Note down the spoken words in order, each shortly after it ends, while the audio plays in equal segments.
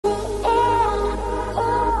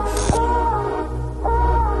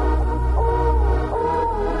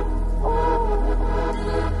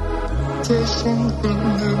What's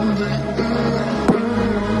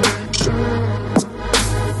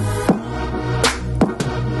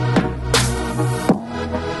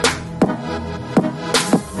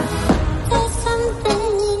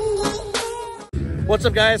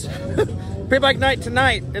up, guys? PitBike Night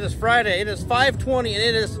tonight. It is Friday. It is 5:20 and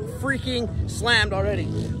it is freaking slammed already.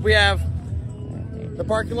 We have the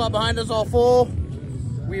parking lot behind us all full.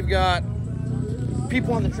 We've got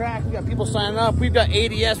people on the track. We got people signing up. We've got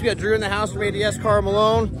ADS. We got Drew in the house from ADS, Carl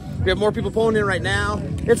Malone. We have more people pulling in right now.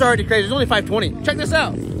 It's already crazy. It's only 5:20. Check this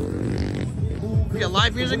out. We got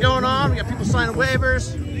live music going on. We got people signing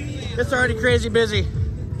waivers. It's already crazy busy.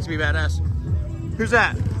 It's gonna be badass. Who's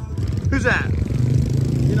that? Who's that?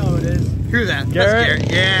 You know who it is. Who's that? Garrett. That's Garrett.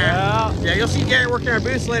 Yeah. Yeah, you'll see Garrett working our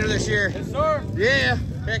booths later this year. Yes, sir. Yeah.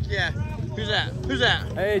 Heck yeah. Who's that? Who's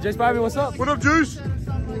that? Hey, Jace Bobby, what's up? What up, Juice?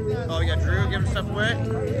 Oh, we got Drew giving stuff away.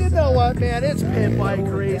 You know what, man? It's PitBike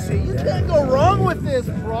racing. You can't go wrong with this,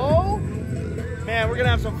 bro. Man, we're gonna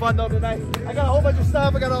have some fun though tonight. I got a whole bunch of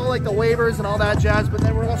stuff. I got all like the waivers and all that jazz, but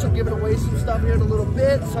then we're also giving away some stuff here in a little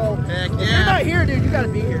bit. So heck if you're not here, dude, you gotta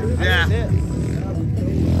be here. Yeah. That's it.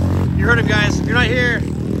 You heard him, guys. If you're not here,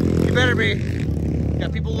 you better be.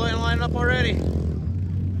 Got people lining up already.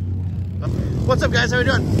 What's up, guys? How we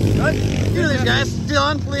doing? Good. You know these guys.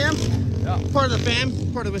 Dylan, Liam. Yeah. Part of the fam.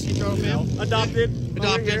 Part of the Whiskey Charles fam. Adopted.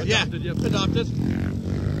 Adopted. Yeah. Adopted, yep. Adopted.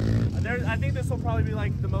 I think this will probably be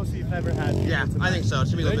like the most we've ever had. Yeah, I think so.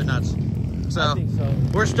 It's gonna be a little bit nuts. So, I think so.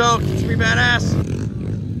 We're stoked. It's gonna be badass.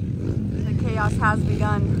 The chaos has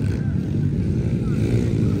begun.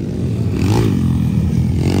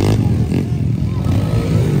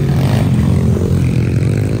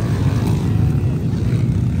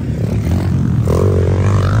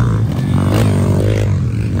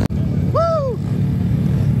 Woo!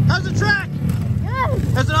 How's the track? Good.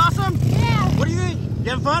 Is it awesome? Yeah. What do you think? You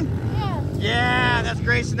having fun? Yeah. Yeah, that's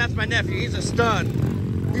Grayson. That's my nephew. He's a stud.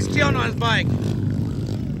 He's killing on his bike.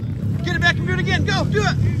 Get it back and do it again. Go, do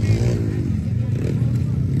it.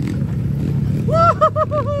 Woo!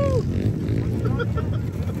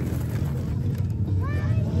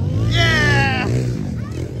 Yeah!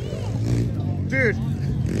 Dude,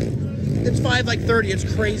 it's 5:30. It's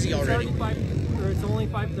crazy already. It's only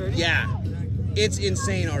 5:30? Yeah, it's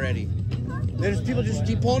insane already. There's people just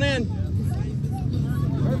keep pulling in.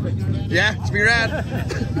 Perfect. Yeah, it's be rad.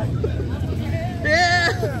 Yeah.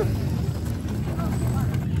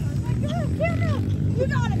 You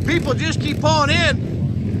got it. People just keep pulling in.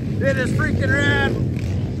 It is freaking rad.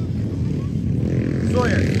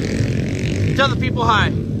 Sawyer, tell the people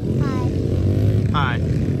hi. Hi.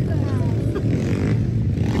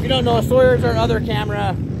 If you don't know, Sawyer's our other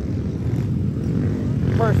camera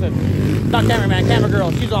person. Not cameraman, camera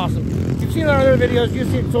girl. She's awesome. If you've seen our other videos, you've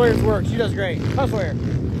seen Sawyer's work. She does great. Huh, Sawyer?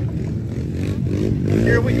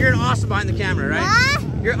 You're awesome behind the camera, right?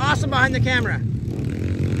 What? You're awesome behind the camera.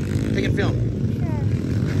 Take a film.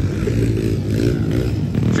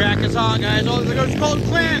 Track is hot, guys. Oh, it's called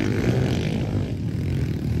Clint.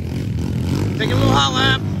 Taking a little hot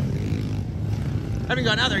lap. Haven't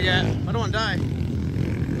gotten out there yet. I don't want to die.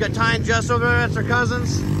 We got Ty and Just over there. That's our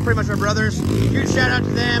cousins. Pretty much our brothers. Huge shout out to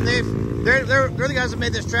them. They're the guys that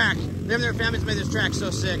made this track. Them and their families made this track so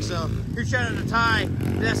sick. So huge shout out to Ty,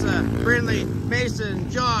 Nessa, Brindley, Mason,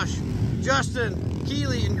 Josh, Justin,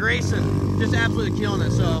 Keely, and Grayson. Just absolutely killing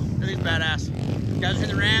it. So everything's badass. Guys are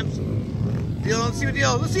hitting the ramps. Deal, let's see a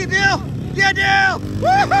deal. Let's see a deal. Yeah, deal.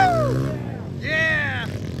 Woohoo! Yeah.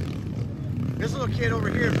 This little kid over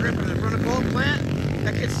here is ripping in front of Gold Plant.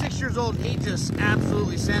 That kid's 6 years old. And he just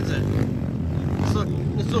absolutely sends it.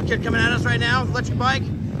 This little kid coming at us right now, electric bike.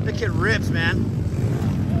 That kid rips, man.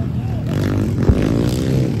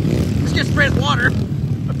 This kid sprays water.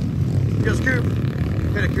 He goes, Coop.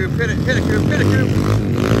 Hit it, Coop. Hit it, hit it, Coop. Hit it, Coop.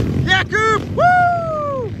 Yeah, Coop.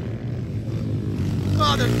 Woo!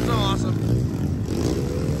 Oh, this is so awesome.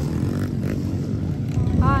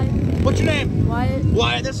 Hi. What's your name? Wyatt.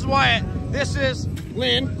 Wyatt. This is Wyatt. This is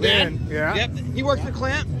Lynn. Lynn, yeah. Yep. He works for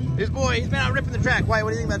Clint. His boy, he's been out ripping the track. Wyatt,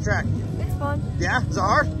 what do you think about the track? It's fun. Yeah? Is it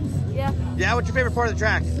hard? Yeah. Yeah, what's your favorite part of the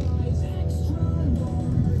track?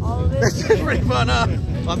 All of it. It's pretty fun, huh?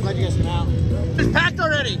 Well, I'm glad you guys came out. It's packed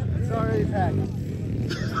already. It's already packed.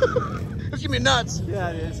 It's gonna be nuts. Yeah,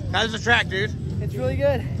 it is. How's the track, dude? It's really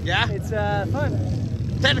good. Yeah? It's fun.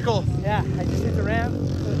 Technical. Yeah, I just hit the ramp.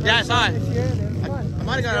 Yeah, I saw it. This year, and it was fun. I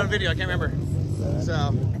might have got it on video, I can't remember.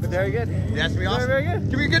 So, But very good. yeah, it's gonna be awesome. Very, very good.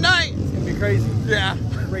 Give me a good night. It's gonna be crazy. Yeah.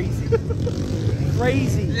 Crazy.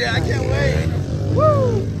 Crazy. Yeah, I can't wait.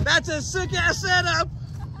 Woo! That's a sick ass setup.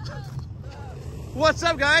 What's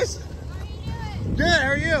up, guys? Good. How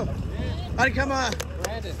are you? How'd you come?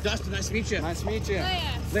 Ran excited. Dustin, nice to meet you. Nice to meet you.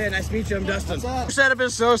 Leah, nice to meet you. I'm Dustin. What's up? Your setup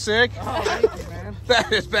is so sick. Oh, thank you, man.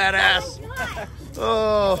 That is badass.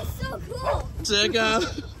 Oh, So cool. sick.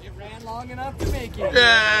 It ran long enough to make it.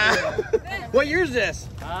 Yeah. What year is this?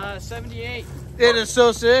 78. It is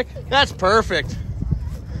so sick. That's perfect.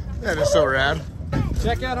 That is so rad.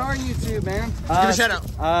 Check out our YouTube, man. Give a shout out.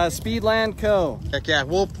 SpeedLandCo. Heck yeah,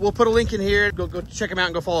 we'll put a link in here. Go check them out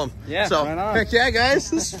and go follow them. Yeah, so right on. heck yeah, guys,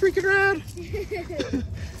 this is freaking rad.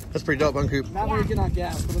 That's pretty dope, Uncoop. Not very good on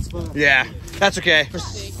gas, but it's fun. Yeah, that's okay.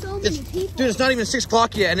 So many people. Dude, it's not even 6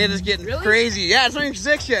 o'clock yet, and it is getting crazy. Yeah, it's not even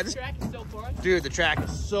 6 yet. The track is still fun. Dude, the track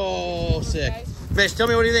is so sick. Mace, tell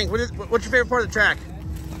me, what do you think? What's your favorite part of the track?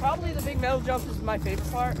 Probably the big metal jump is my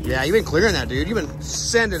favorite part. Yeah, you've been clearing that, dude. You've been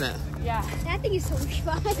sending it. Yeah. That thing is so much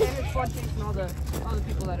fun. And it's fun chasing all the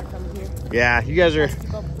people that are coming here. Yeah, you guys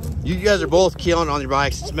are both killing on your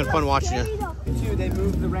bikes. It's been fun watching you. Too, they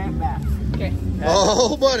moved the ramp back. Okay.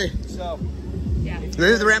 Oh, buddy. So, Yeah.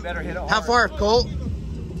 There's the ramp. better hit it How hard. far, Colt?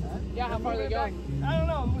 Yeah, how far are they going? I don't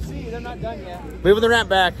know. We'll see. They're not done yet. Moving the ramp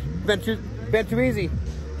back. Been too easy.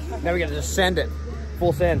 Now we gotta just send it.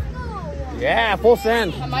 Full send. Yeah, full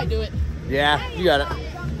send. I might do it. Yeah, you got it.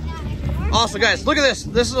 Also, guys, look at this.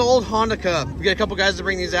 This is an old Honda Cup. We get a couple guys to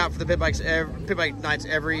bring these out for the PitBike Nights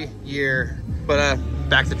every year. But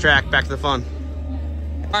back to the track, back to the fun.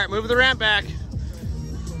 All right, moving the ramp back.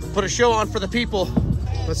 Put a show on for the people.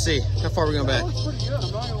 Let's see, how far are we going back?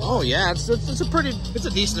 Oh yeah, it's a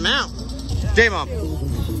decent amount. J-Mom,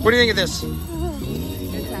 what do you think of this?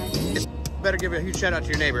 Better give a huge shout out to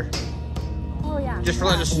your neighbor. Oh yeah. Just for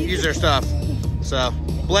letting us use their stuff. So,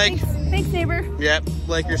 Blake. Thanks, neighbor. Yep,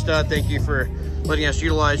 Blake, your stud. Thank you for letting us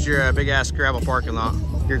utilize your big ass gravel parking lot.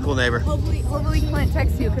 You're a cool neighbor. Hopefully Clint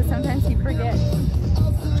texts you, because sometimes you forget.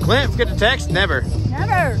 Clint, forget to text? Never.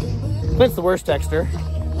 Never. Clint's the worst texter.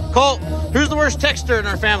 Colt, who's the worst texter in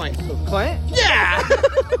our family? Clint? Yeah!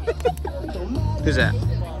 Who's that?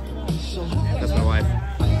 That's my wife.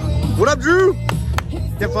 What up, Drew? You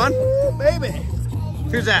have fun? Ooh, baby.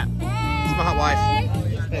 Who's that? It's my hot wife.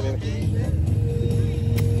 Hey, baby.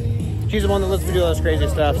 She's the one that lets me do all this crazy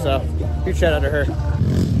stuff, so huge shout out to her.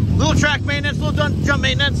 Little track maintenance, little jump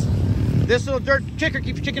maintenance. This little dirt kicker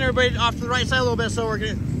keeps kicking everybody off to the right side a little bit, so we're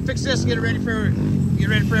gonna fix this and get ready for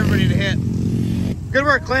everybody to hit. Good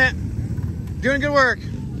work, Clint. Doing good work.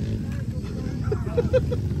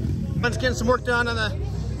 I'm just getting some work done on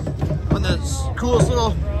the coolest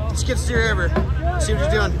little skid steer ever. See what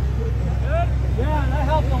he's doing. Yeah, that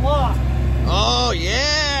helped a lot. Oh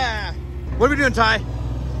yeah. What are we doing, Ty?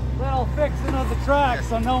 Little fixing of the track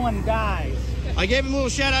so no one dies. I gave him a little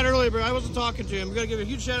shout out earlier, but I wasn't talking to him. We're gonna give a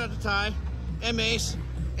huge shout out to Ty and Mace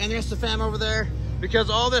and the rest of the fam over there, because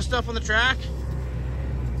all this stuff on the track,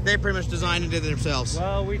 they pretty much designed and did it themselves.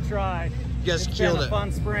 Well, we tried. You guys It's killed been a it.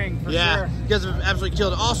 fun spring, for Yeah, sure. you guys have absolutely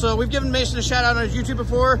killed it. Also, we've given Mason a shout out on his YouTube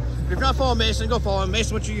before. If you're not following Mason, go follow him.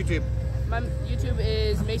 Mason, what's your YouTube? My YouTube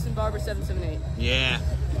is Mason Barber 778. Yeah,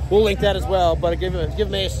 we'll link that as well. But give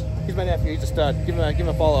Mace, he's my nephew, he's a stud. Give him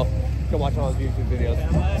a follow. Go watch all his YouTube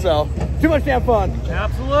videos. So, too much damn fun.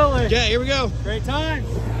 Absolutely. Yeah, here we go. Great time.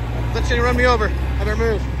 Let's get run me over. I better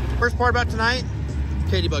move. First part about tonight,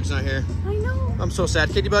 Katie Bug's not here. I know. I'm so sad.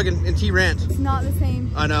 Katie Bug and T Rant. It's not the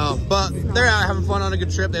same. I know, but they're out having fun on a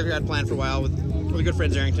good trip. They've had planned for a while with really good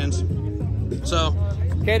friends, Arringtons. So,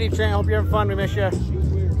 Katie, Trent, hope you're having fun. We miss you.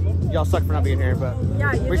 Y'all suck for not being here, but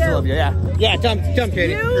Yeah, you we do. still love you. Yeah, yeah. Tell him,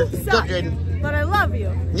 Katie. You Tell suck, Jaden. but I love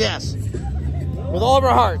you. Yes, with all of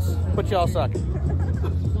our hearts, but y'all suck.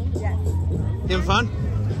 Yes. You having fun?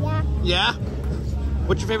 Yeah. Yeah.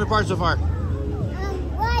 What's your favorite part so far?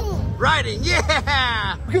 Riding. Riding. Yeah.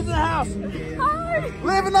 Come to the house. Hi.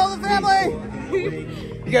 Live and know the family.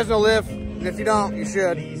 You guys know Liv, and if you don't, you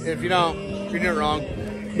should. And if you don't, you're doing it wrong.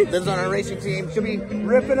 Liv's on our racing team. She'll be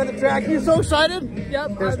ripping at the track. You so excited?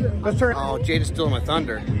 Yep. Let's turn. Oh, Jade is still in my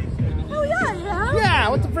thunder. Oh yeah. Yeah,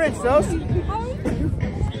 what's the French toast? You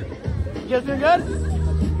guys doing good?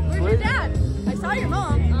 Where's your dad? I saw your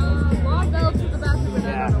mom. Mom fell to the bathroom.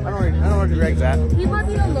 Yeah. I don't know where Greg's at. He might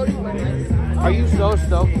be unloading one night. Are you so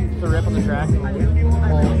stoked to rip on the track?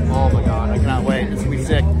 Oh my god, I cannot wait. It's gonna be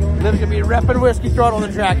sick. Liv's gonna be repping Whiskey Throttle on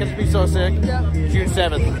the track. It's gonna be so sick. Yep. June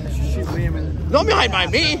 7th. Don't be hiding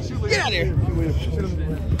behind me. Get out of here.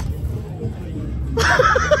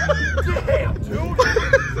 Damn, dude.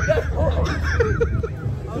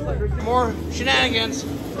 More shenanigans.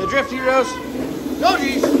 The Drift Heroes. Oh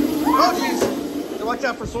geez. Oh geez. And watch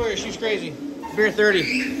out for Sawyer. She's crazy. Beer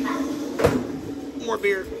 30. More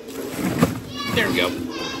beer. There we go.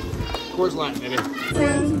 Coors Light, baby.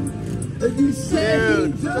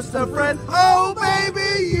 Dude, just a friend. Oh,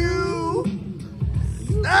 baby, you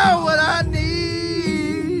Oh, what I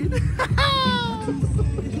need.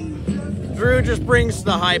 Drew just brings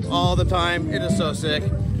the hype all the time. It is so sick.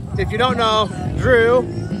 If you don't know, Drew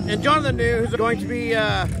and Jonathan New, who's going to be,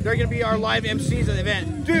 they're going to be our live MCs at the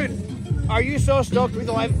event. Dude, are you so stoked to be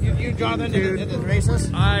the live, you Jonathan, at the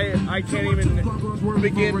races? I can't even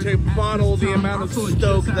begin to bottle the amount of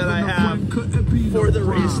stoke that I have for the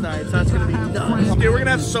race nights. That's gonna be nuts. Dude, we're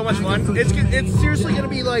gonna have so much fun. It's seriously gonna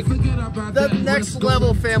be like the next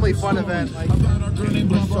level family fun event. Like,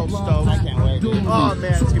 we're so stoked. I can't wait. Oh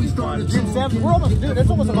man, it's gonna be fun. Dude, Sam, we're almost, dude, it's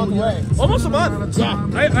almost a month away. Almost a month. Yeah.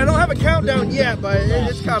 I don't have a countdown yet, but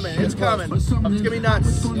it's coming. It's coming. It's gonna be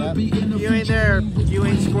nuts. Yep. You ain't there. You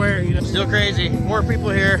ain't square. You know. Still crazy. More people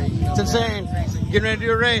here. It's insane. Getting ready to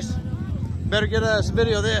do a race. Better get us a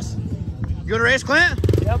video of this. You going to race, Clint?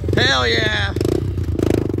 Yep. Hell yeah.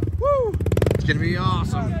 Woo. It's going to be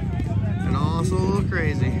awesome. And also a little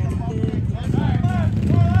crazy.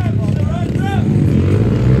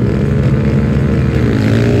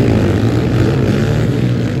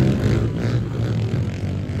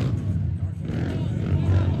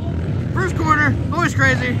 First corner, always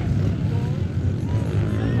crazy.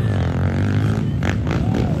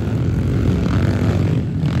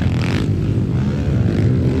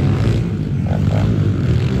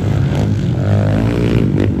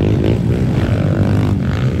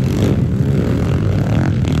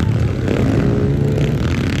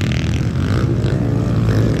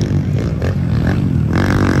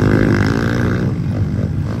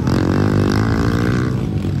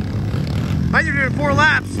 I think you're doing 4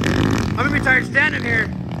 laps. I'm gonna be tired standing here.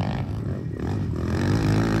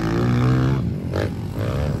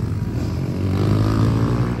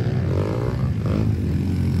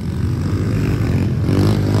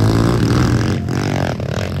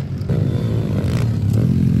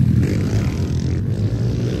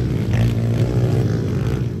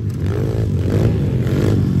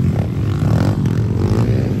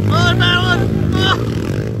 Oh, Madeline! Oh.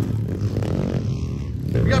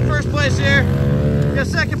 We got first place here. We got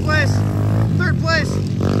second place, third place,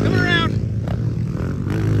 coming around.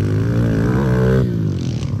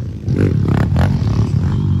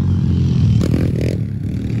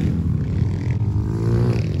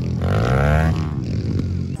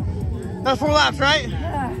 That was 4 laps, right?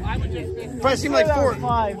 Yeah. Probably seemed like 4.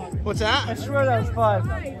 5. What's I that? swear that was 5.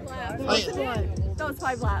 That was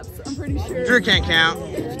 5 laps, I'm pretty sure. Drew can't count.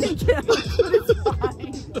 But it's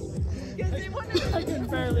fine. I can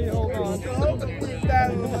barely hold on.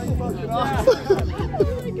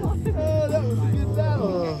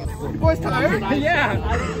 Boys tired? Yeah,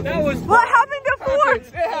 that was. What happened before?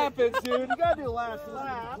 It happens, dude. You gotta do the last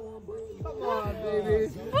lap. Come on, baby.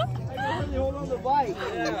 I can really hold on to the bike.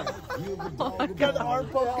 Yeah. Got the arm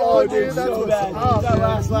pump going, dude. That's what's bad. up. That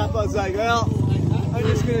last lap, I was like, well, I'm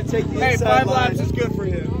just gonna take the inside 5 laps line. is good for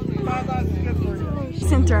you. 5 laps is good for you.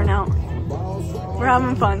 Decent turnout. We're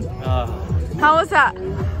having fun. How was that?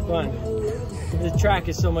 Fun. The track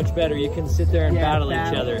is so much better. You can sit there and battle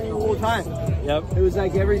each other. The whole time. Yep. It was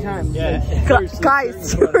like every time. Yeah.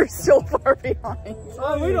 Guys, you're so far behind.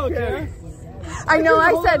 Oh, we don't care. I know,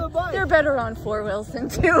 I hold said on the bike. they're better on 4 wheels than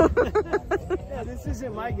 2. Yeah, this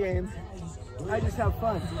isn't my game. I just have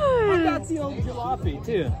fun. I got the old jalopy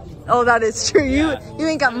too. Oh, that is true. Yeah. You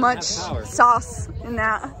ain't got much power. sauce in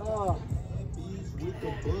that. Oh,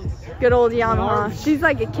 Good old Yamaha. She's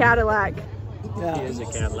like a Cadillac. yeah. He is a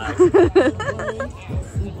Cadillac.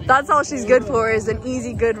 That's all she's good for, is an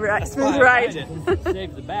easy, good, smooth ride.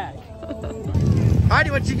 Save the back. Heidi,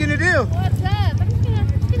 what you gonna do? What's up? I'm just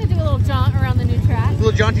gonna do a little jaunt around the new track. A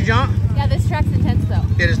little jaunty jaunt? Yeah, this track's intense though.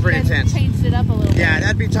 It is pretty You guys intense. Changed it up a little Yeah, bit.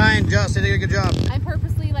 that'd be Ty and Just. They did a good job. I'm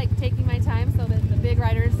purposely like taking my time so that the big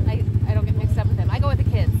riders, I don't get mixed up with them. I go with the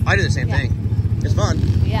kids. I do the same Yeah. thing. It's fun.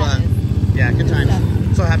 Yeah, But it is. yeah, good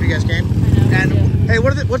times. So happy you guys came. I know, And me too. hey,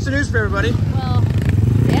 what's the news for everybody? Well,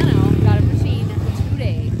 Dano got a machine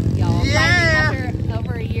today, y'all. Yeah! Finally, after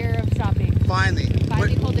over a year of shopping. Finally.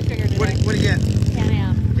 Finally pulled the trigger today. What do you get?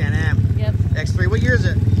 Can-Am. Can-Am. Yep. X3. What year is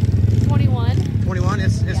it? 21. 21.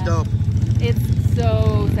 It's Yeah. dope. It's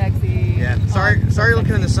so sexy. Yeah. Sorry you're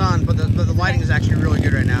looking in the sun, but the lighting is actually really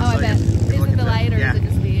good right now. Oh, I bet. you're Is it looking the good. light or Yeah. is it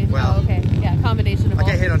just me? Well, oh, okay. Yeah, combination of I both.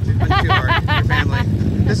 can't hit on too hard. Your family.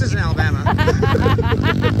 This isn't Alabama.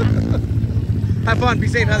 Have fun. Be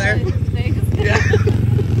safe out there. Thanks. Yeah.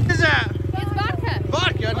 What is that? It's vodka.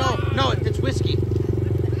 Vodka? No, it's whiskey.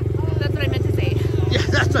 That's what I meant to say. Yeah,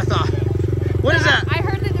 that's what I thought. What is that? I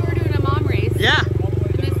heard that they were doing a mom race. Yeah.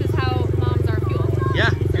 And this is how moms are fueled. Yeah.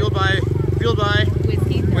 Fueled by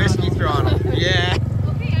Whiskey throttle. Yeah.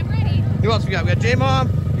 Okay, I'm ready. Who else we got? We got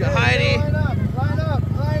J-Mom. We got Heidi. Line up.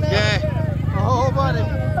 Yeah. Oh, buddy.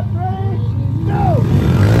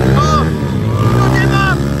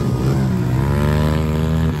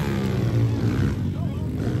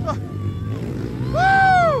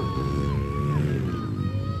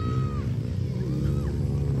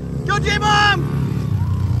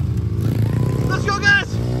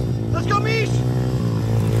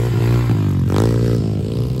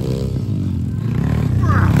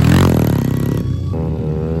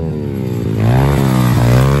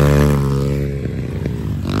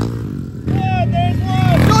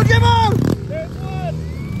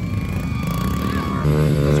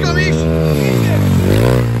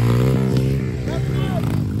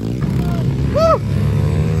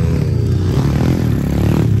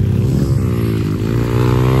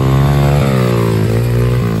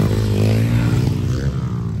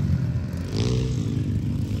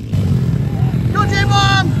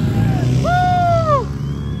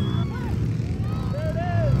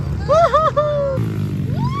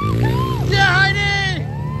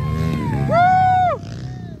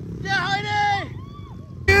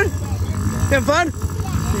 Having fun?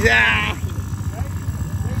 Yeah.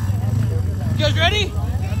 You guys ready?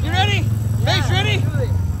 You ready? Grace, you ready?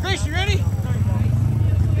 Grace, you ready?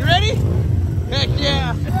 You ready? Heck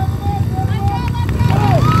yeah.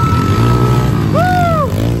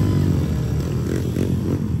 Woo!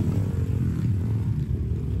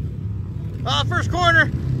 First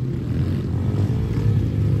corner.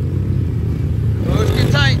 Oh, it's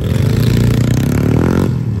getting tight.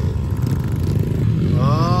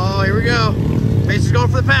 Oh, here we go. Mason's going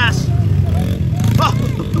for the pass. Oh.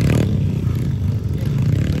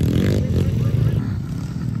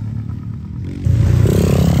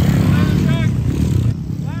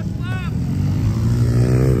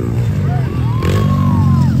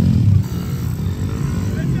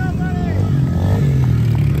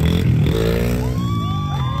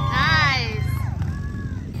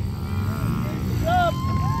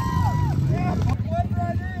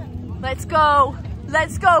 Let's go.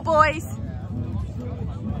 Let's go, boys.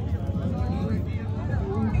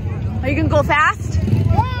 Are you gonna go fast?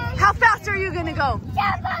 How fast are you gonna go?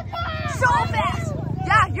 So fast.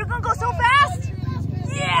 Yeah, you're gonna go so fast?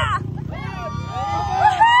 Yeah. Woohoo!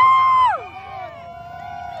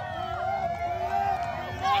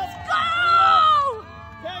 Let's go.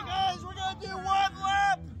 Okay, guys, we're gonna do one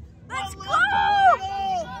lap. Let's go.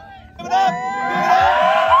 Give it up.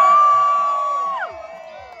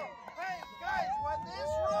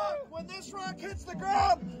 When this rock hits the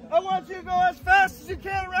ground, I want you to go as fast as you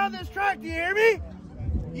can around this track. Do you hear me?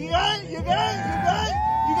 You guys ready?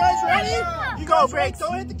 You Go, guys ready? Briggs.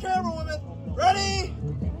 Don't hit the camera, women. Ready?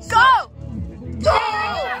 Go. Go! Go, go,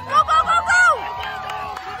 go, go.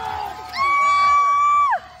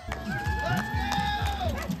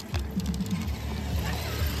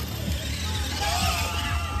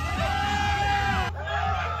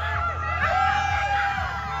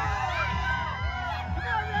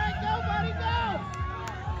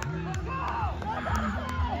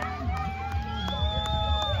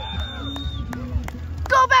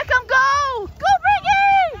 Go, Beckham, go! Go,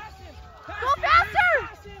 Briggy! Go faster!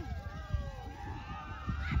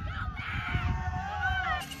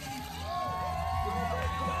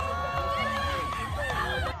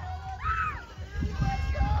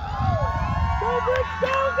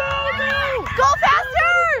 Go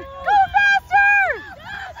faster! Go faster!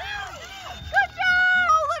 Good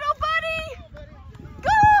job, little buddy!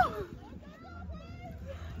 Go!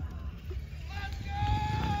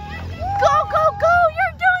 Go, go, go!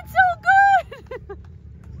 You're doing so good!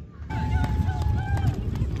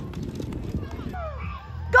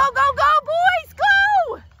 Go, go, go, boys! Go!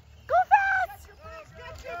 Go fast!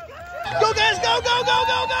 Go, guys, go, go, go,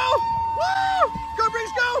 go, go! Woo! Go,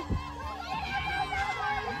 Briggs, go!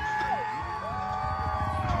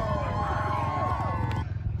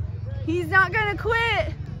 He's not gonna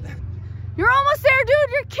quit. You're almost there,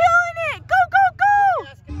 dude. You're killing it. Go, go, go.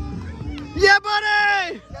 Yeah,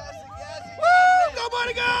 buddy! Woo! Go,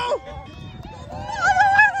 buddy, go!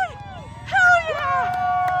 Hell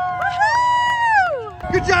yeah.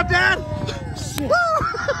 Woohoo! Good job, Dad! Woo!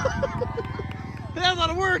 That was a lot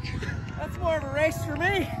of work. That's more of a race for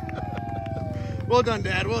me. Well done,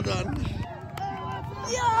 Dad. Well done.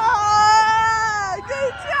 Yeah!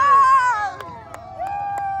 Good job!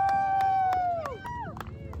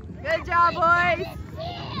 Good job, boys.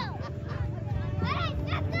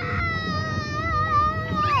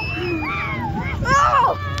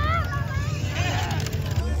 Oh!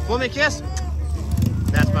 Want me a kiss?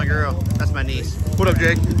 That's my girl. That's my niece. What up,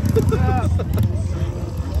 Jake?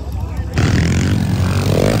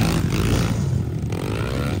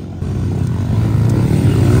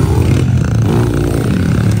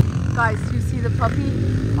 Guys, do you see the puppy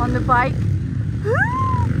on the bike?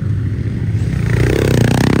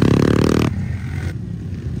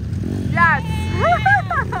 Yes!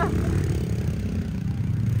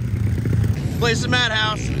 Place is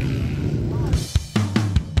Madhouse.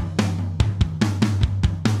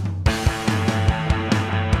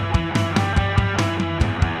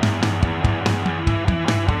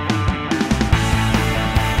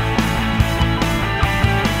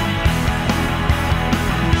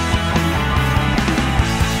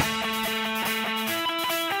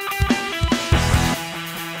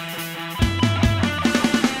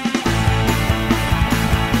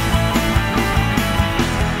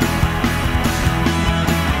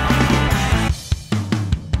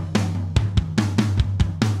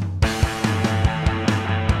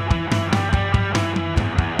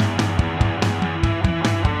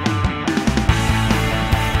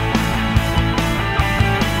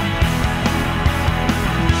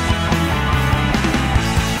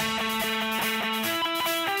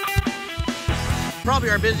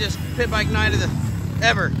 our busiest pit bike night of the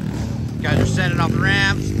ever. Guys are sending off the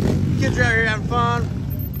ramps. Kids are out here having fun.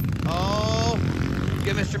 Oh,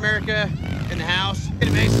 get Mr. America in the house. Get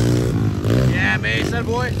it, Mace. Yeah, Mace, that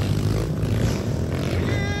boy.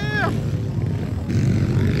 Yeah.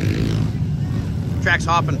 Track's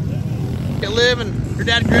hopping. Get Liv and your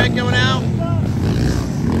dad Greg going out.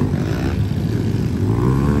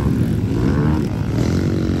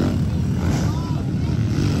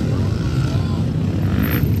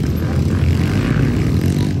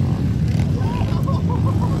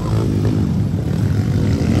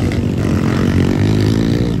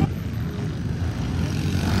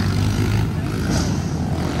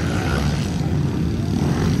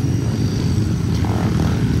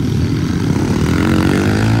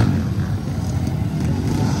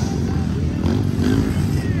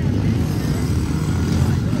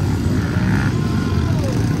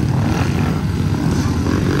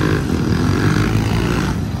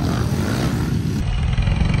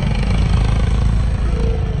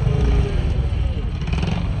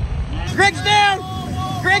 Greg's down!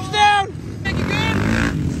 Greg's down! Thank you, good.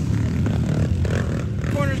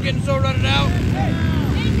 Corner's getting so rutted out.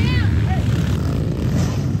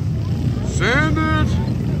 Send it!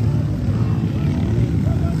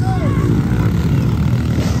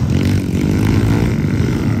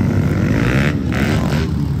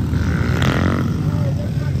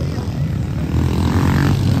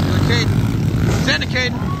 Send it,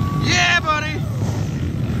 Caden. Yeah, buddy!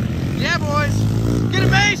 Yeah, boys! Get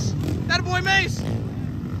it, Mace! That boy Mace.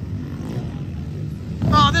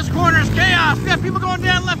 Oh, this corner is chaos. We got people going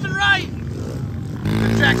down left and right.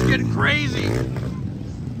 The track's getting crazy.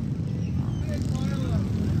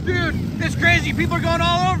 Dude, it's crazy. People are going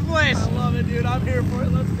all over the place. I love it, dude. I'm here for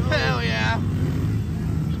it. Let's go. Hell yeah.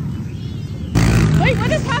 Wait,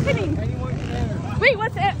 what is happening? Wait,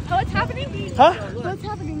 what's happening? Huh? What's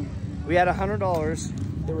happening? We had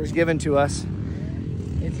 $100 that was given to us.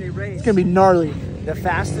 It's a race. It's gonna be gnarly. The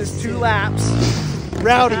fastest 2 laps.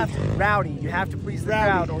 Rowdy. You have to please the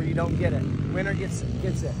crowd or you don't get it. Winner gets it.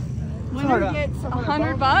 Winner gets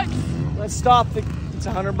 $100. Let's stop. It's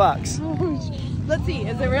 $100. Let's see.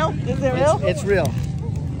 Is it real? Is it real? It's real.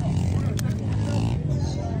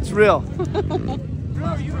 It's real.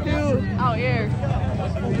 Dude, out here.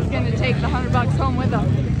 He's gonna take the $100 home with him.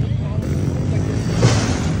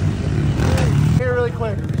 Here, really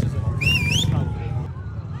quick.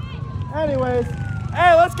 Anyways,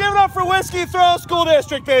 hey, let's give it up for Whiskey Throw School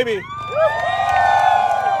District, baby. We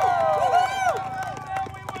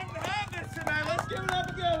wouldn't have this tonight. Let's give it up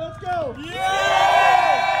again. Let's go.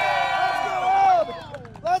 Yeah!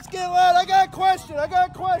 Let's get loud. I got a question.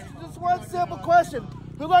 Just one simple question.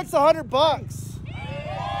 Who likes $100?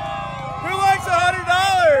 Who likes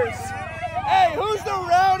 $100? Hey, who's the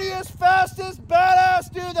rowdiest, fastest, badass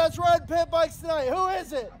dude that's riding pit bikes tonight? Who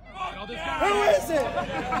is it? Who is it?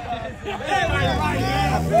 Hey,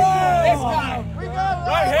 we got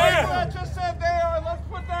right here. That just said they are. Let's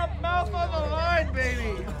put that mouth on the line,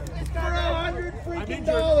 baby. For $100 freaking.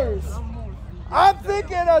 I'm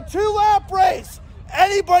thinking a 2-lap race.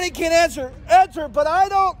 Anybody can enter, but I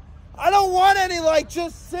don't want any like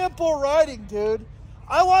just simple riding, dude.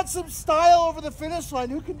 I want some style over the finish line.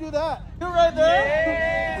 Who can do that? You right there?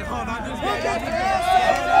 Yeah. No, not just lap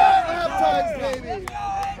times, baby.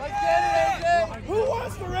 Who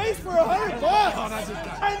wants to race for $100?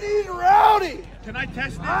 I need rowdy. Can I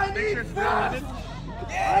test it? I Make need sure it's fast. loaded?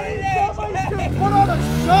 I need somebody to put on a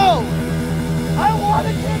show. I want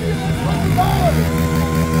to give you $100.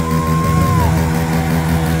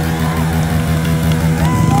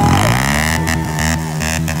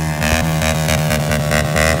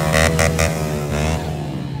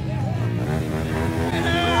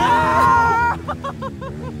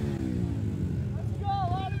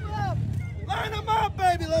 Line them up,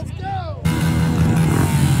 baby. Let's go.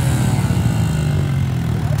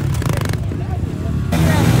 We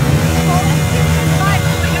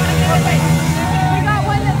got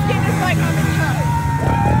one that's getting his bike on the truck.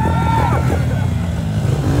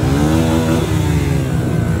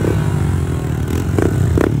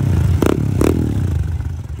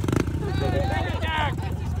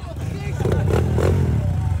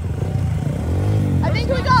 I think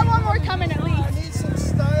we got one more coming at least. I need some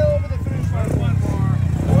style over the finish line. One more.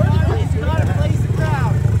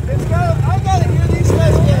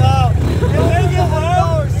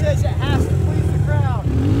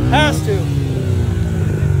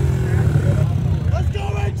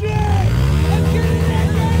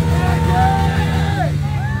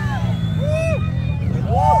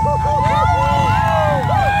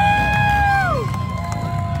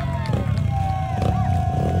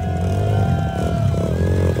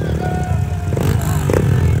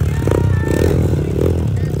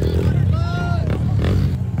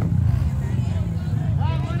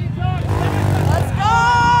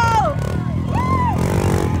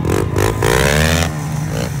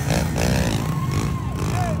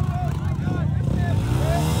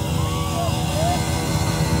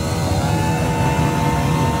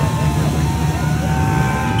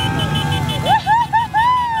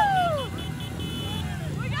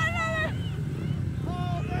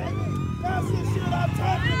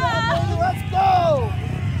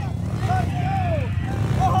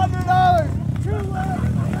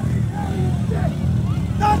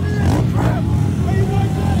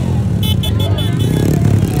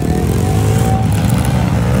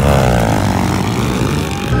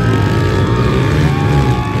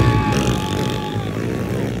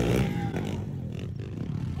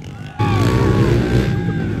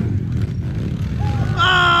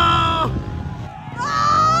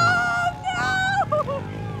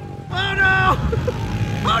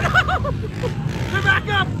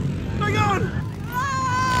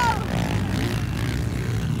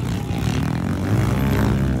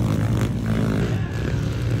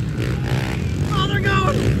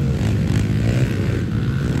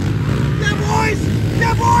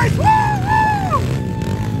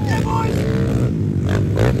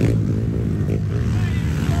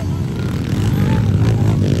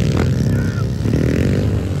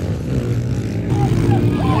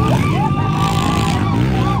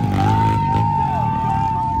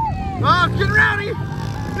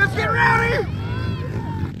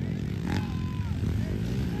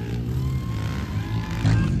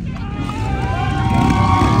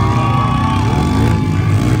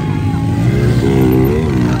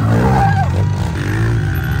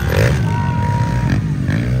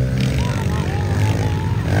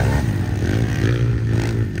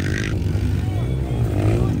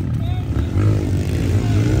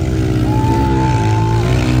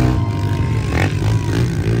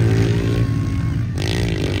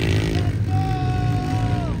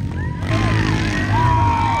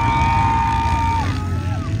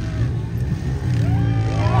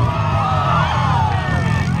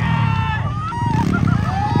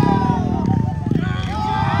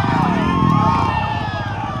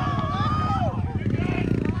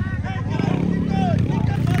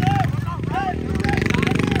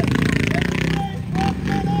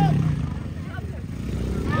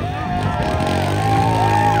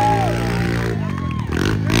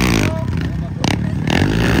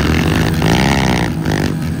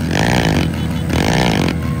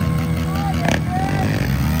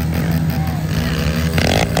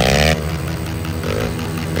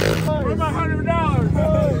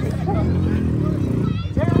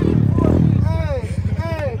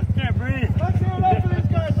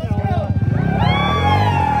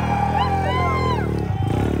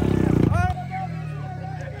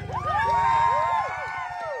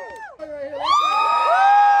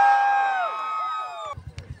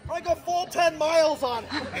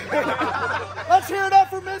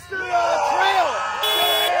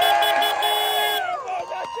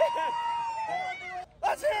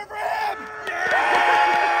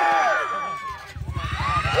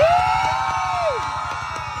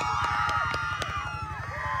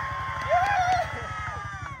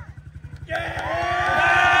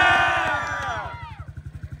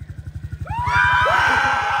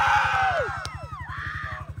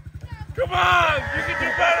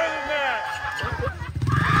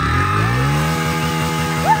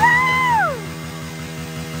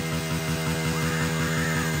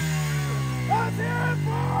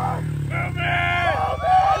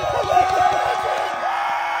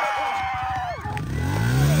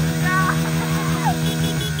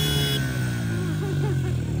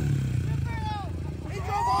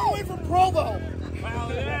 Provo.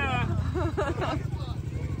 Well, yeah.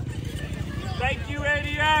 Thank you,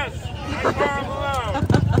 ADS. Thank Carl.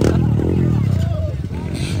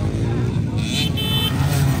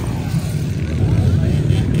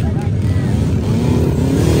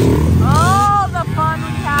 Oh, the fun we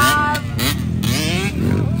have.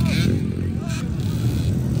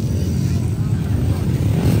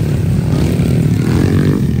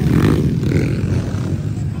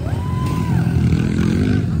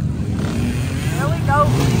 There we go.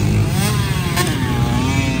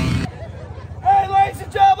 Hey, ladies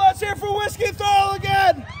and gentlemen, let's hear for Whiskey Throttle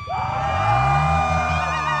again.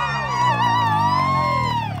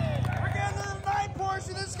 We're getting to the night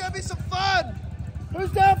portion. This is going to be some fun.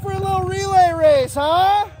 Who's down for a little relay race,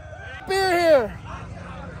 huh? Beer here.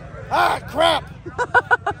 Ah, crap.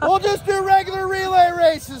 We'll just do regular relay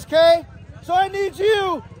races, okay? So I need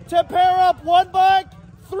you to pair up one bike,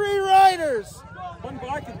 3 riders. One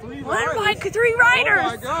bike and 3 One riders. bike, 3 riders. Oh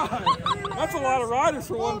my God. That's a lot of riders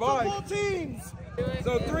for one bike. Multiple teams.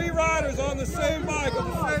 So 3 riders on the same bike at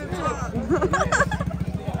the same time.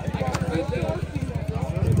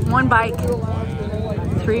 One bike,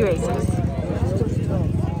 3 races.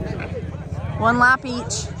 1 lap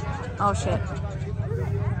each. Oh shit.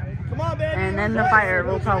 Come on, baby. And then the fire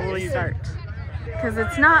will probably start. Because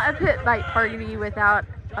it's not a pit bike party without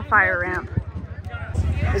a fire ramp.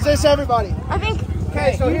 Is this everybody? I think.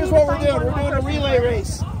 Okay, so here's what we're doing. We're doing a relay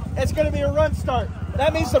race. It's going to be a run start.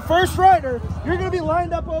 That means the first rider, you're going to be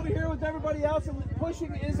lined up over here with everybody else, and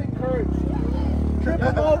pushing is encouraged. Trip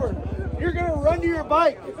them over. You're going to run to your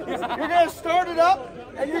bike. You're going to start it up,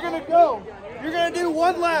 and you're going to go. You're going to do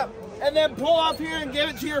 1 lap, and then pull off here and give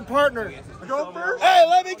it to your partner. Go first. Hey,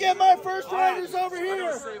 let me get my first riders over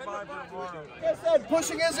here. Like I said,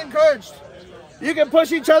 pushing is encouraged. You can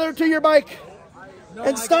push each other to your bike.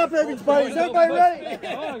 And stop everybody. Is everybody ready? Get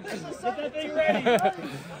that thing ready.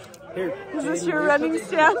 Is this your running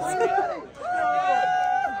stance?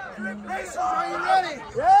 Racers, are you ready?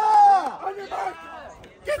 Yeah! On your mark.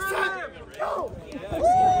 Get set. Go.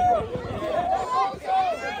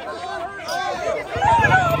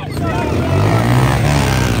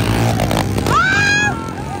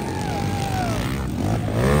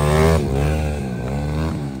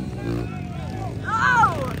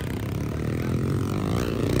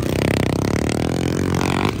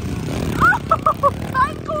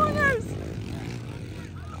 Tight corners!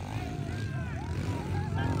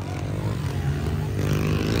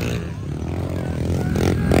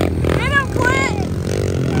 Get him, Clint!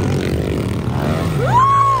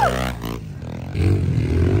 Woo!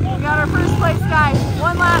 We got our first place guy.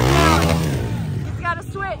 1 lap down. He's got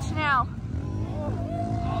to switch now.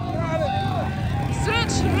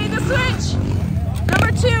 Switch! You need to switch!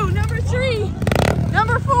 Number 2, number 3,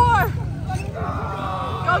 number 4.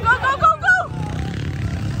 Go, go, go, go, go!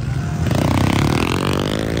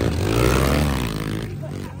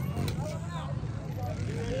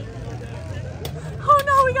 Oh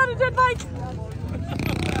no, we got a dead bike!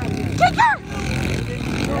 Kicker!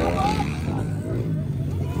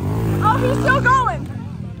 Oh, he's still going!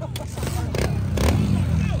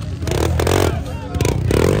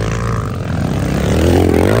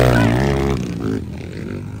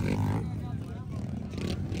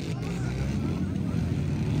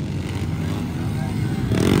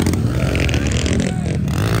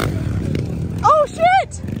 Oh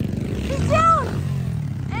shit! He's down!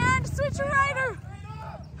 And switch a rider!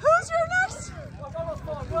 Who's your next?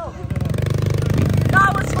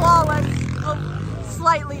 That was flawless. Oh,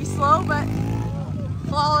 slightly slow, but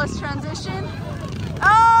flawless transition.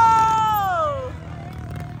 Oh!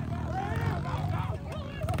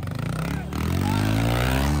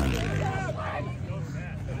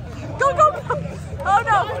 Go, go, go! Oh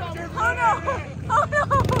no! Oh no! Oh no!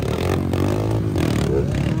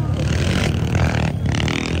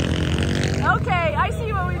 Okay, I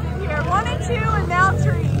see what we did here. 1 and 2 and now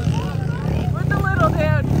 3. With the little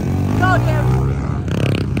dude. Go, dude.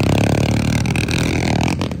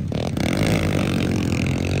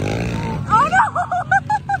 Oh no!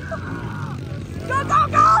 Go, go,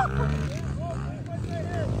 go!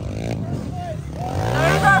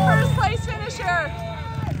 There's our first place finisher.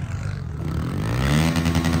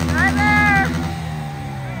 Right there.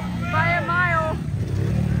 By a mile.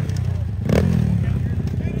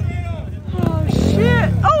 Oh shit!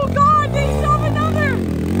 Oh god, they still have another!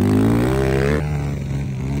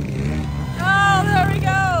 Oh, there we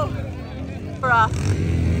go! We're off.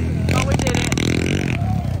 Oh, we did it.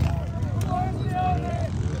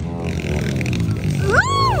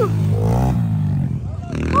 Woo!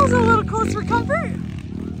 That was a little close for comfort.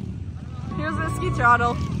 Here's the ski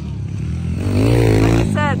throttle. Like I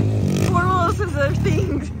said, houses are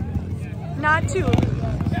themed. Not two.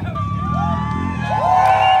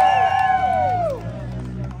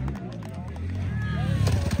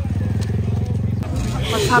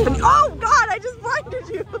 What's happening? Oh God, I just blinded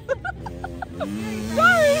you.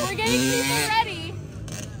 Sorry. We're getting people ready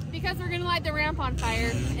because we're gonna light the ramp on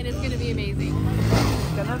fire and it's gonna be amazing.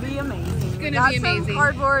 It's gonna be amazing. It's gonna got be amazing. Some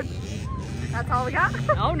cardboard. That's all we got?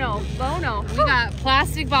 Oh no, oh no. We got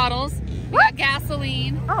plastic bottles, we got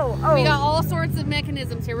gasoline. Oh. We got all sorts of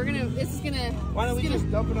mechanisms here. This is gonna. Why don't we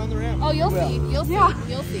just dump it on the ramp? Oh, you'll see. You'll see. Yeah.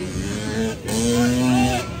 You'll see.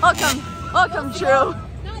 Welcome, True.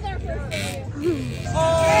 Not their first day.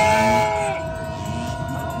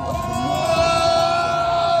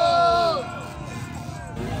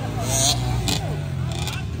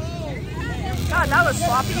 God, that was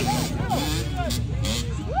sloppy.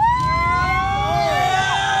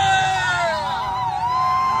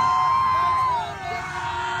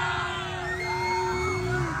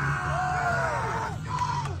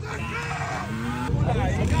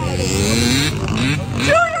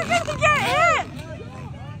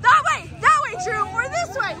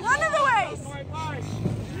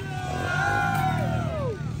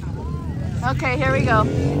 Okay, here we go.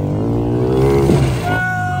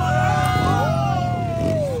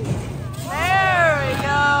 There we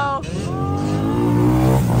go.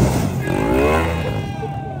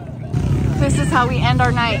 This is how we end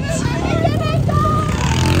our night. A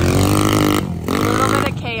little bit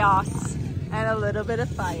of chaos and a little bit of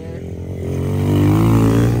fire.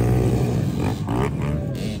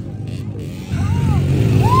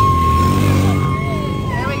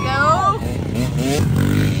 There we go.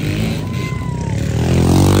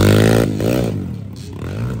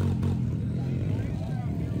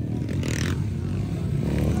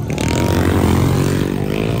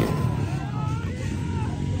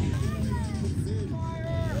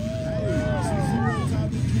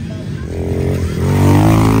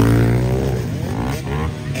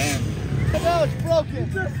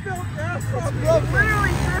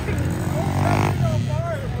 Literally dripping.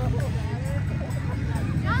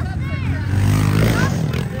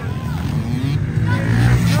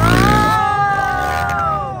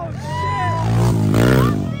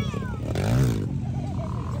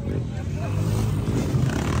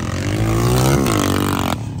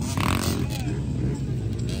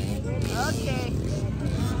 Okay.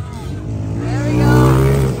 There we go.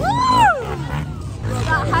 Woo!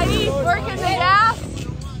 Got Heidi working the gas.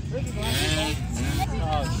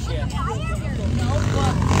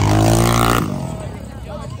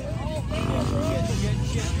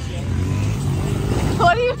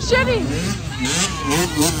 What are you shitting?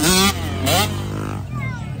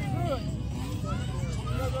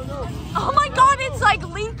 Oh my God, it's like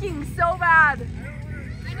leaking so bad.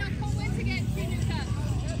 I know, can't wait to get 2 new cups.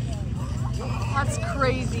 That's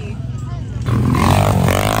crazy.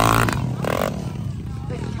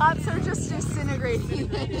 The cups are just disintegrating.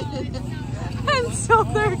 And so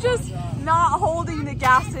they're just not holding the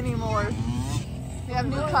gas anymore. We have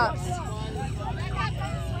new cups.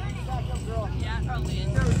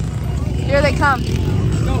 Here they come. There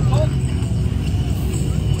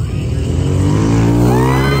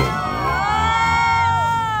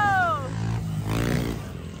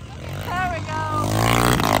we go.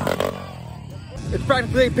 It's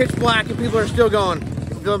practically pitch black and people are still going.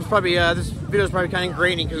 This video is probably kind of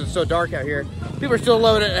grainy because it's so dark out here. People are still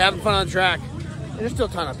loving it and having fun on the track. And there's still a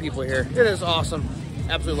ton of people here. It is awesome.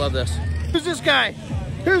 Absolutely love this. Who's this guy?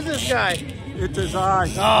 Who's this guy? It is I.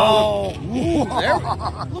 Oh! There we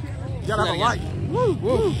go. You gotta have a light. Woo,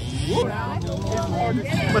 woo, woo.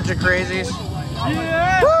 Bunch of crazies.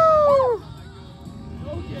 Yeah! Woo!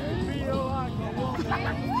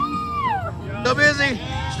 Still busy,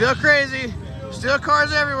 still crazy, still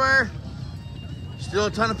cars everywhere, still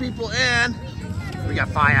a ton of people, and we got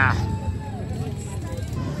fire.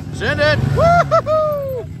 Send it!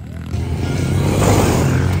 Woo-hoo-hoo!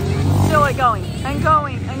 Still it going and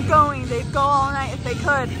going and going. They'd go all night if they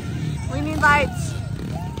could. We need lights.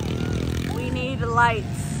 We need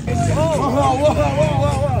lights. Whoa, whoa, whoa, whoa,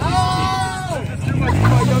 whoa. That's too much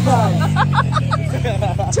for my young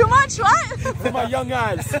eyes. Too much what? For my young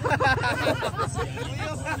eyes.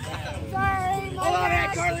 Sorry, Hold on,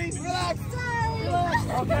 Aunt Carly. Relax.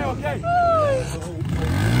 Okay, okay.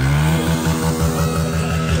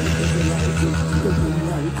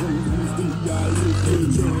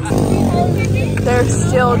 They're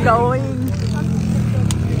still going.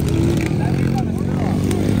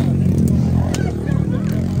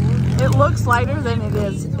 It looks lighter than it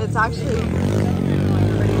is. It's actually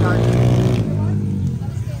pretty dark.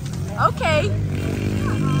 Okay.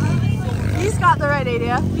 These got the right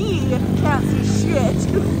idea. He can't see shit.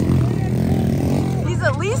 He's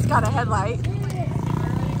at least got a headlight.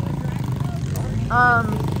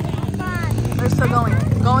 They're still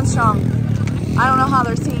going strong. I don't know how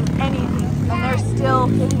they're seeing anything, and they're still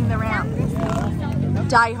hitting the ramp.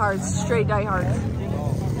 Diehards, straight diehards.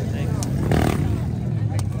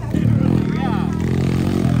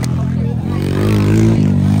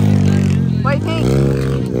 What do you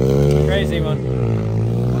think? Crazy one.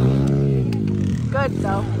 Good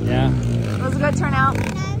though. Yeah. It was a good turnout.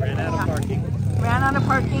 Ran out of parking. Ran out of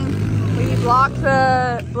parking. We blocked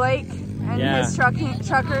the Blake and Yeah. his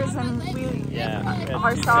truckers, and we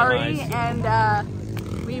are sorry, and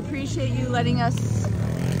we appreciate you letting us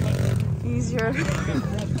use your.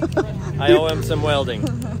 I owe him some welding.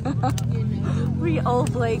 We owe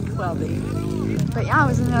Blake welding. But yeah, it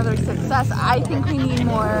was another success. I think we need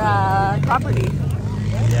more property.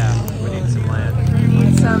 Yeah, we need some land. We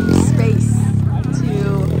need some space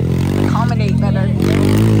to accommodate better.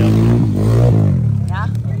 Yeah.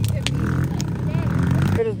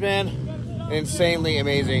 It has been an insanely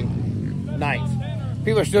amazing night.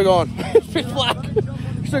 People are still going. It's pitch black.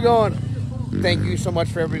 We're still going. Thank you so much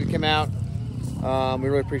for everybody that came out. We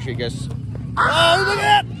really appreciate you guys. Oh, look at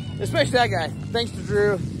that! Especially that guy. Thanks to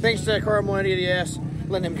Drew. Thanks to Carmel and EDS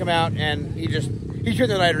letting him come out, and he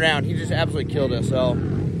turned the night around. He just absolutely killed us. So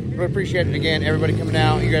really appreciate it again. Everybody coming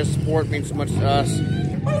out. You guys' support means so much to us.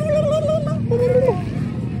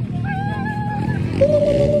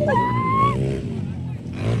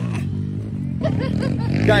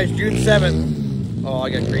 Guys, June 7th. Oh, I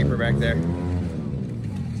got Creeper back there.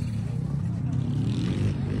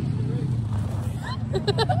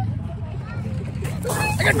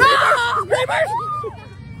 I got Creepers!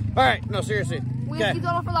 Alright, no, seriously. Whiskey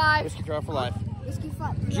Throttle for life. Whiskey Throttle for life. Whiskey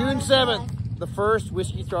Throttle. June 7th, the first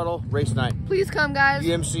Whiskey Throttle race night. Please come, guys.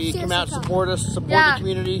 UMC, come out, support us, support Yeah. the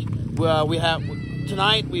community. We have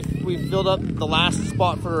tonight. We filled up the last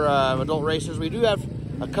spot for adult racers. We do have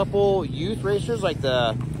a couple youth racers, like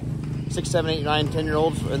the 6, 7, 8, 9,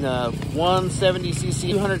 10-year-olds in the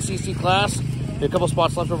 170cc, 200cc class. There are a couple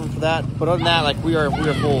spots left over for that. But other than that, like we are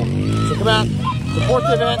full. So come out, support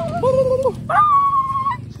the event.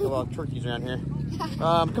 There's a lot of turkeys around here.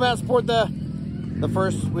 Come out and support the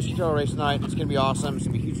first Whiskey Throttle race night. It's gonna be awesome. It's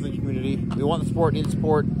gonna be huge for the community. We want the support, need the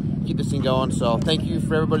support, keep this thing going. So thank you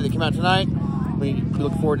for everybody that came out tonight. We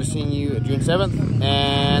look forward to seeing you at June 7th,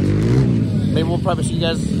 and maybe we'll probably see you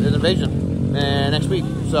guys at Invasion next week.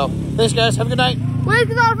 So thanks, guys. Have a good night.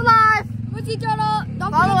 Whiskey Throttle for life. Whiskey Throttle.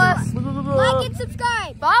 Don't Follow us. like and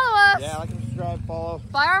subscribe. Follow us. Yeah, like and subscribe, follow.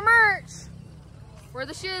 Buy our merch. We're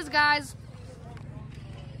the shiz, guys.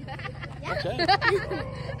 Okay.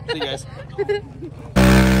 See you guys.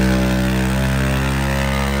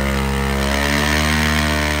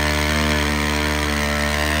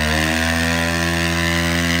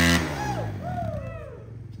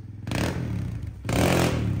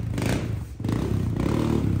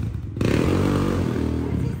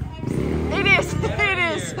 It is. It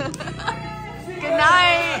is. Good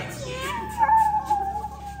night.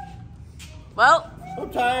 Well, I'm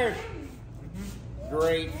tired.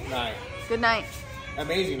 Great night. good night.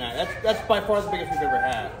 Amazing night. That's by far the biggest we've ever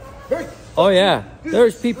had. Oh yeah,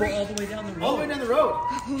 there's people all the way down the road. All the way down the road.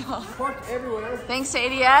 Parked everywhere. Thanks to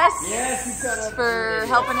ADS Yes, you got us. for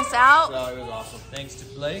helping us out. So it was awesome. Thanks to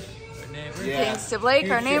Blake, our neighbor. Yeah. Thanks to Blake,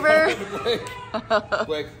 our Huge neighbor. shout out to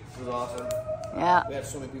Blake. It was awesome. Yeah, We had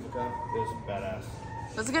so many people come. It was badass.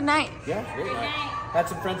 it was a good night. Yeah, it was a great night. Had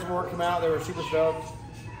some friends from work come out. They were super stoked.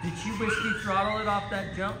 Did you whiskey throttle it off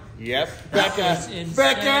that jump? Yep. That Becca. was insane.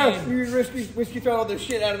 Becca. You whiskey throttled the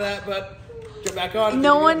shit out of that, but get back on.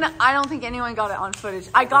 No one, I don't think anyone got it on footage.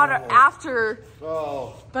 I got it after,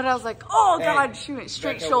 Oh. but I was like, oh Hey, God, shoot,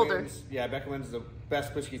 straight Becca shoulder. Wins. Yeah, Becca wins the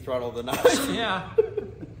best whiskey throttle of the night. Yeah.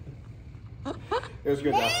 It was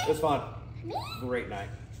good though. It was fun. Great night.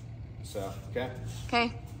 So, okay.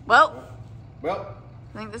 Okay, well, Well,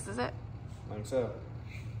 I think this is it. I think so.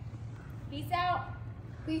 Peace out.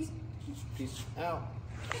 Peace. Peace out.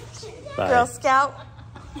 Bye. Girl Scout.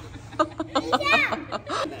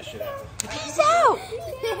 That shit out. Peace out.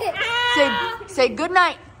 Say good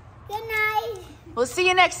night. Good night. We'll see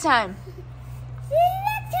you next time. See you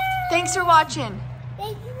next time. Thanks for watching.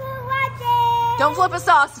 Thank you for watching. Don't flip us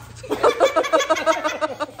off.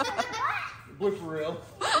 Blue for real.